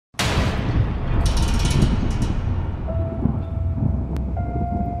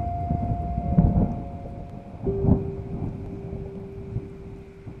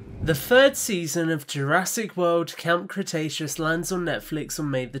The third season of Jurassic World Camp Cretaceous lands on Netflix on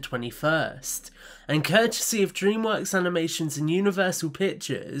May the 21st, and courtesy of DreamWorks Animations and Universal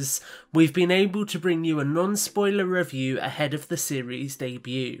Pictures, we've been able to bring you a non-spoiler review ahead of the series'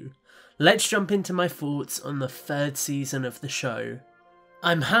 debut. Let's jump into my thoughts on the third season of the show.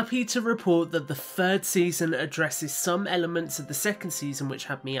 I'm happy to report that the third season addresses some elements of the second season which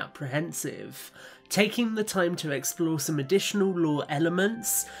had me apprehensive, taking the time to explore some additional lore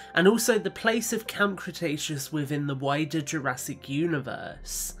elements, and also the place of Camp Cretaceous within the wider Jurassic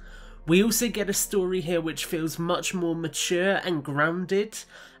universe. We also get a story here which feels much more mature and grounded,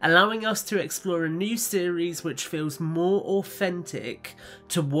 allowing us to explore a new series which feels more authentic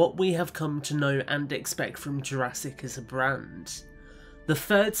to what we have come to know and expect from Jurassic as a brand. The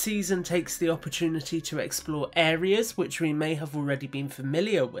third season takes the opportunity to explore areas which we may have already been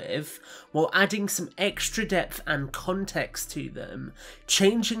familiar with, while adding some extra depth and context to them,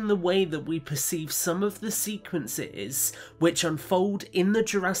 changing the way that we perceive some of the sequences which unfold in the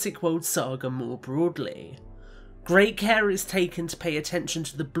Jurassic World saga more broadly. Great care is taken to pay attention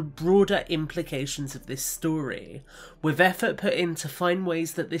to the broader implications of this story, with effort put in to find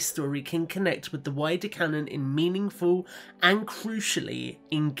ways that this story can connect with the wider canon in meaningful and crucially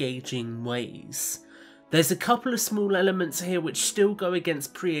engaging ways. There's a couple of small elements here which still go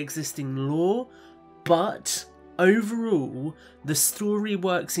against pre-existing lore, but overall, the story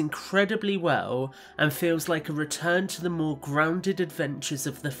works incredibly well and feels like a return to the more grounded adventures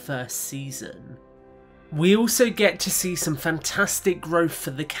of the first season. We also get to see some fantastic growth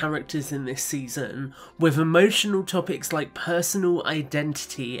for the characters in this season, with emotional topics like personal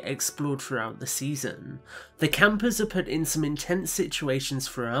identity explored throughout the season. The campers are put in some intense situations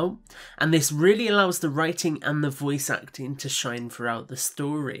throughout, and this really allows the writing and the voice acting to shine throughout the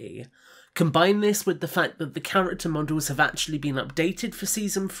story. Combine this with the fact that the character models have actually been updated for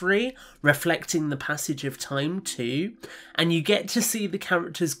Season 3, reflecting the passage of time too, and you get to see the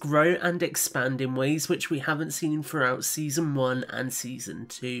characters grow and expand in ways which we haven't seen throughout Season 1 and Season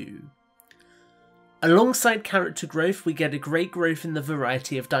 2. Alongside character growth, we get a great growth in the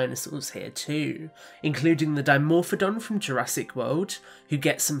variety of dinosaurs here too, including the Dimorphodon from Jurassic World, who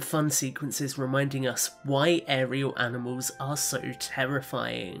gets some fun sequences reminding us why aerial animals are so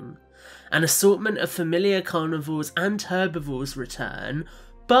terrifying. An assortment of familiar carnivores and herbivores return,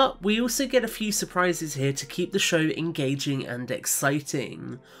 but we also get a few surprises here to keep the show engaging and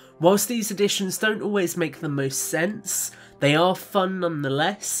exciting. Whilst these additions don't always make the most sense, they are fun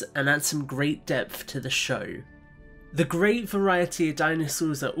nonetheless and add some great depth to the show. The great variety of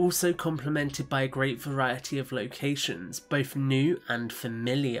dinosaurs are also complemented by a great variety of locations, both new and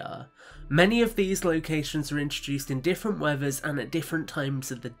familiar. Many of these locations are introduced in different weathers and at different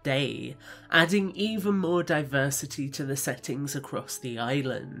times of the day, adding even more diversity to the settings across the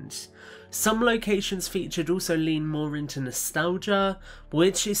island. Some locations featured also lean more into nostalgia,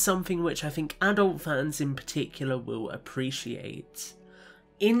 which is something which I think adult fans in particular will appreciate.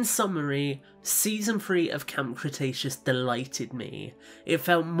 In summary, Season 3 of Camp Cretaceous delighted me. It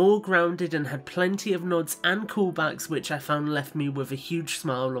felt more grounded and had plenty of nods and callbacks which I found left me with a huge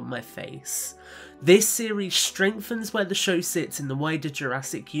smile on my face. This series strengthens where the show sits in the wider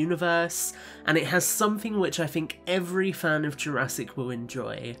Jurassic universe, and it has something which I think every fan of Jurassic will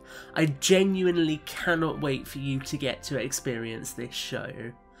enjoy. I genuinely cannot wait for you to get to experience this show.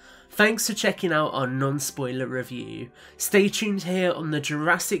 Thanks for checking out our non-spoiler review. Stay tuned here on the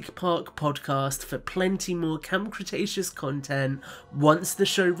Jurassic Park podcast for plenty more Camp Cretaceous content once the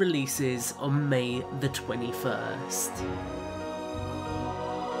show releases on May the 21st.